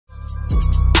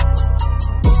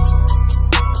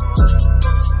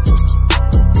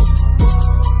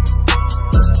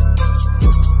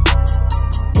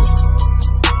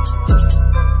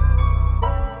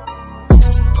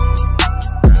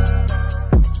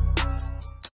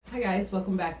guys,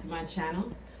 welcome back to my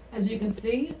channel. As you can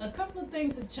see, a couple of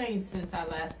things have changed since I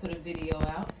last put a video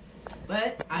out,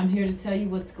 but I'm here to tell you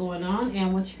what's going on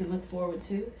and what you can look forward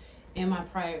to in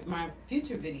my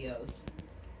future videos.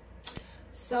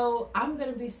 So I'm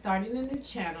going to be starting a new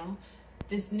channel.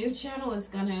 This new channel is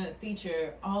going to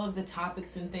feature all of the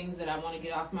topics and things that I want to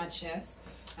get off my chest.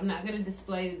 I'm not going to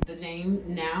display the name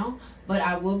now, but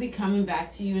I will be coming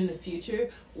back to you in the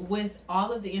future with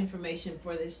all of the information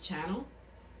for this channel.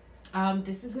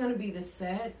 This is going to be the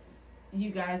set. You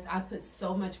guys, I put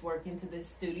so much work into this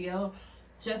studio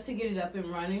just to get it up and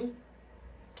running.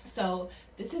 So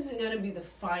this isn't going to be the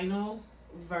final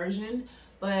version,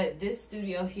 but this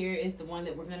studio here is the one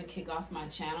that we're going to kick off my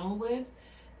channel with.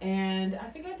 And I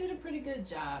think I did a pretty good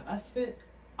job. I spent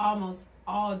almost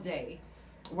all day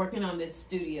working on this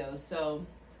studio. So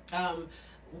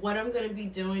what I'm going to be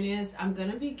doing is I'm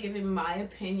going to be giving my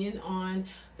opinion on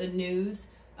the news,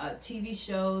 TV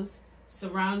shows,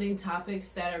 surrounding topics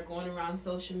that are going around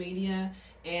social media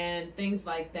and things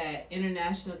like that,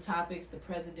 international topics, the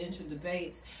presidential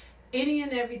debates, any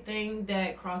and everything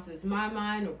that crosses my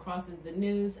mind or crosses the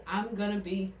news. I'm going to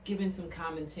be giving some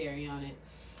commentary on it.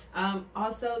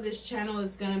 Also, this channel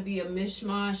is going to be a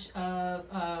mishmash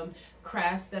of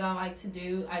crafts that I like to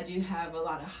do. I do have a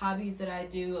lot of hobbies that I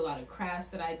do, a lot of crafts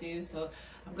that I do, so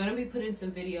I'm going to be putting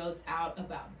some videos out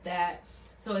about that.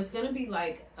 So it's going to be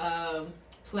like a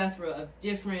plethora of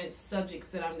different subjects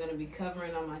that I'm going to be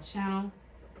covering on my channel.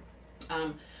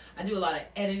 I do a lot of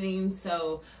editing,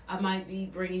 so I might be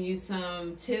bringing you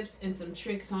some tips and some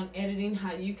tricks on editing,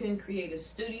 how you can create a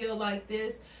studio like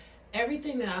this.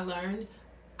 Everything that I learned,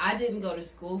 I didn't go to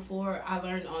school for. I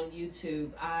learned on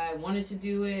YouTube. I wanted to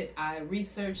do it. I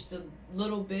researched a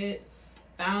little bit,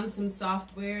 found some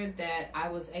software that I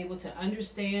was able to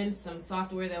understand, some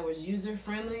software that was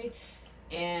user-friendly,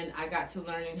 and I got to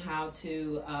learning how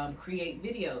to create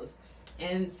videos.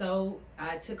 And so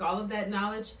I took all of that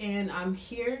knowledge, and I'm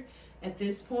here at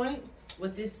this point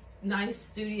with this nice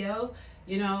studio,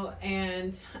 you know,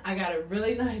 and I got a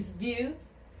really nice view.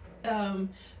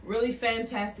 Really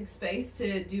fantastic space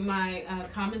to do my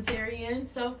commentary in.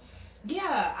 So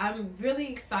yeah, I'm really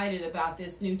excited about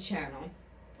this new channel,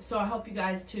 so I hope you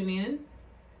guys tune in.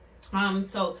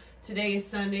 So today is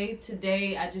Sunday.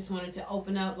 Today I just wanted to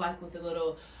open up like with a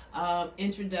little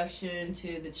introduction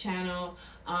to the channel.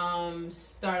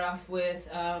 Start off with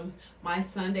my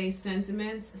Sunday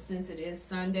sentiments, since it is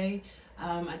Sunday.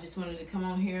 I just wanted to come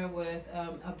on here with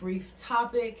a brief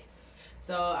topic.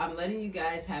 So I'm letting you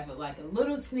guys have a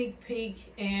little sneak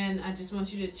peek, and I just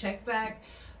want you to check back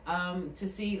to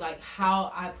see like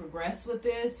how I progress with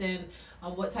this, and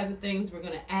what type of things we're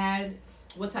going to add,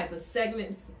 what type of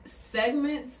segments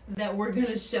that we're going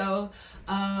to show,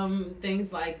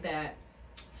 things like that.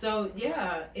 So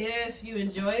yeah, if you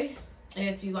enjoy,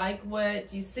 if you like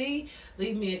what you see,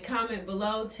 leave me a comment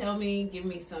below. Tell me, give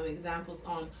me some examples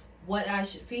on what I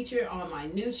should feature on my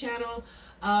new channel.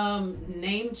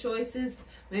 Name choices.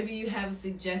 Maybe you have a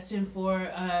suggestion for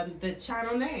the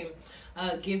channel name.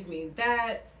 Give me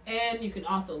that. And you can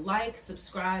also like,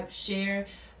 subscribe, share,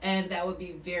 and that would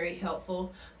be very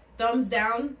helpful. Thumbs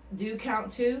down do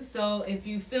count too. So if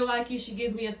you feel like you should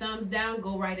give me a thumbs down,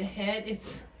 go right ahead.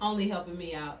 It's only helping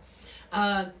me out.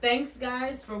 Thanks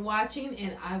guys for watching,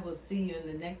 and I will see you in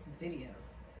the next video.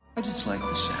 I just like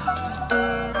the sound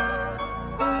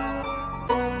of it.